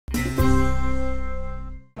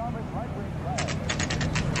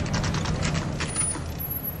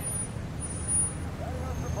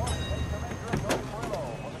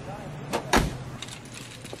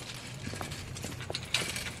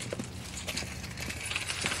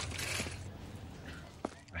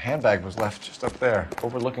handbag was left just up there,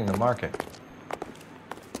 overlooking the market.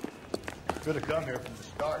 Could have come here from the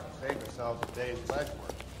start and saved ourselves a day's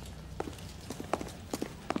legwork.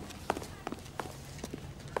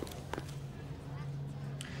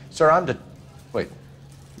 Sir, Wait,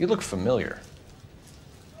 you look familiar.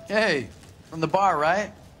 Hey, from the bar,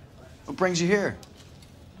 right? What brings you here?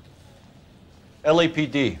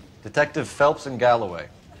 LAPD, Detective Phelps and Galloway.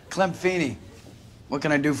 Clem, Feeney. What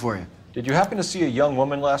can I do for you? Did you happen to see a young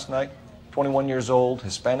woman last night? 21 years old,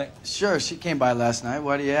 Hispanic? Sure, she came by last night.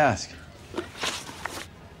 Why do you ask?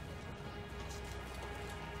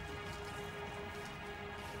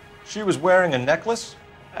 She was wearing a necklace?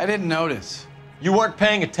 I didn't notice. You weren't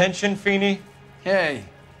paying attention, Feeney? Hey,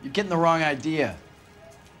 you're getting the wrong idea.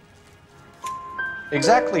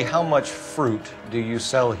 Exactly how much fruit do you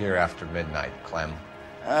sell here after midnight, Clem?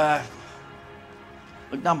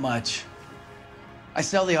 Look, not much. I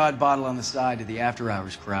sell the odd bottle on the side to the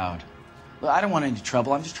after-hours crowd. Look, I don't want any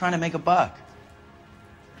trouble. I'm just trying to make a buck.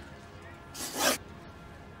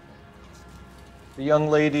 The young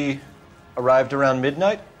lady arrived around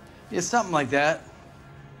midnight? Yeah, something like that.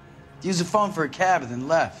 Used the phone for a cab and then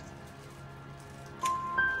left.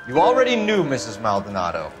 You already knew Mrs.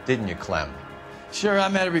 Maldonado, didn't you, Clem? Sure, I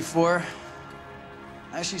met her before.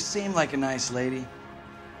 She seemed like a nice lady.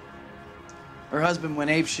 Her husband went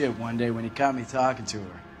apeshit one day when he caught me talking to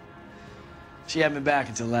her. She had me back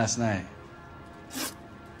until last night.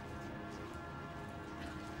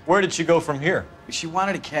 Where did she go from here? She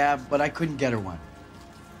wanted a cab, but I couldn't get her one.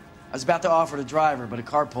 I was about to offer to drive her, but a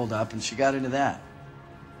car pulled up and she got into that.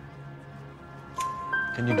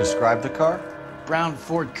 Can you describe the car? Brown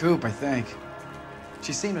Ford Coupe, I think.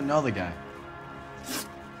 She seemed to know the guy.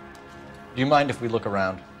 Do you mind if we look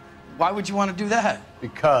around? Why would you want to do that?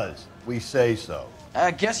 Because we say so.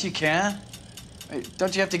 I guess you can. Hey,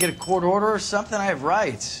 don't you have to get a court order or something? I have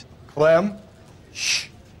rights. Clem? Shh.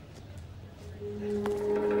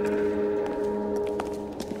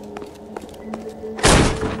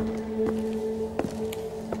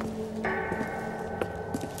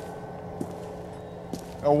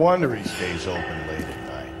 No wonder he stays open late at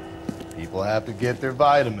night. People have to get their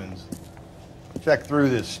vitamins. Check through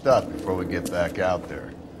this stuff before we get back out there.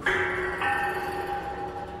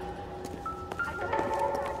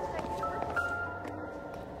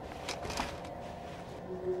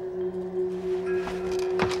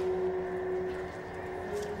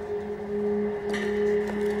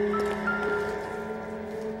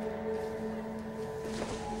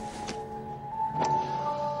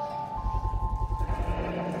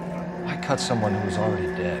 Why cut someone who was already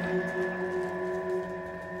dead?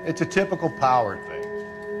 It's a typical power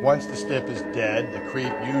thing. Once the stiff is dead, the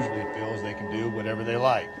creep usually feels they can do whatever they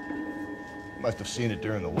like. Must have seen it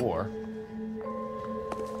during the war.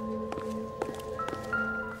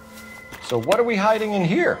 So what are we hiding in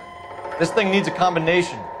here? This thing needs a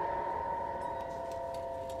combination.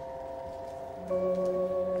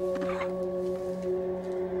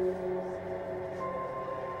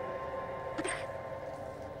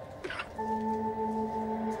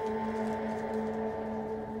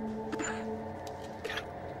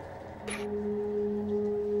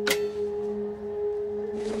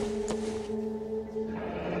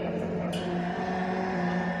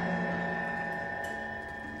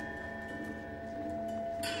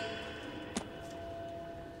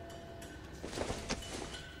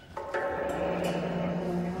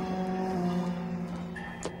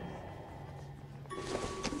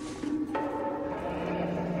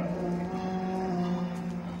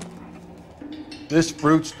 This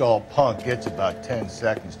fruit stall punk gets about 10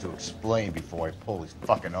 seconds to explain before I pull his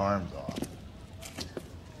fucking arms off.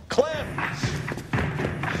 Clem!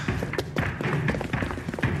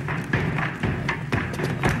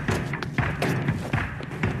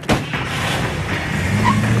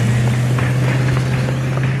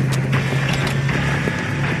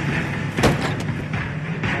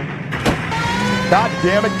 God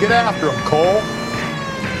damn it, get after him, Cole!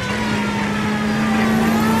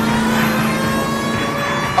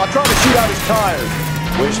 I'll try to shoot out his tires.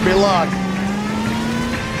 Wish me luck.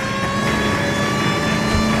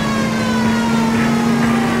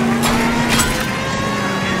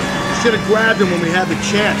 Should have grabbed him when we had the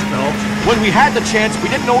chance, Phelps. When we had the chance, we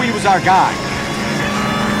didn't know he was our guy.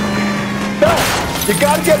 Phelps, you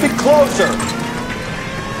gotta get me closer.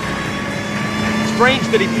 Strange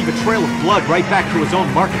that he'd leave a trail of blood right back to his own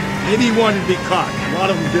market. Maybe he wanted to be caught. A lot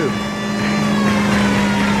of them do.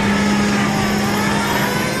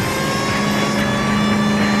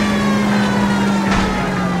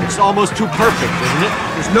 It's almost too perfect, isn't it?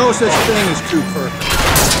 There's no such thing as too perfect.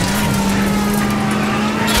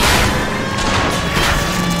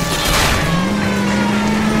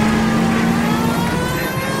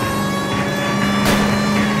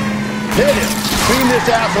 this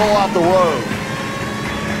asshole off the road.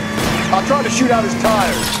 I'll try to shoot out his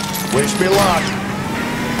tires. Wish me luck.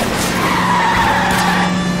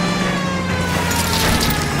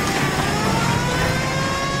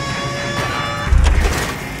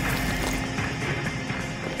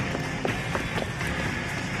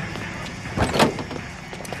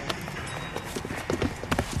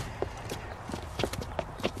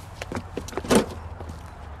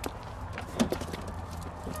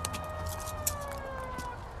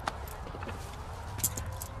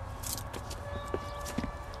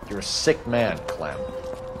 You're a sick man, Clem.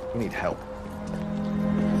 You need help.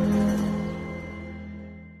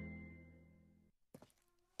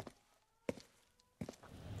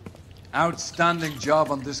 Outstanding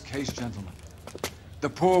job on this case, gentlemen. The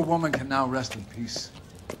poor woman can now rest in peace.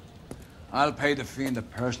 I'll pay the fiend a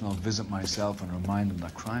personal visit myself and remind him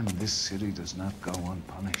that crime in this city does not go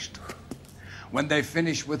unpunished. When they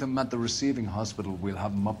finish with him at the receiving hospital, we'll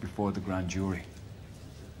have him up before the grand jury.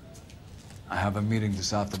 I have a meeting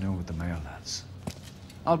this afternoon with the mayor lads.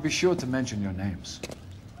 I'll be sure to mention your names.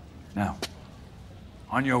 Now,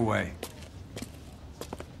 on your way.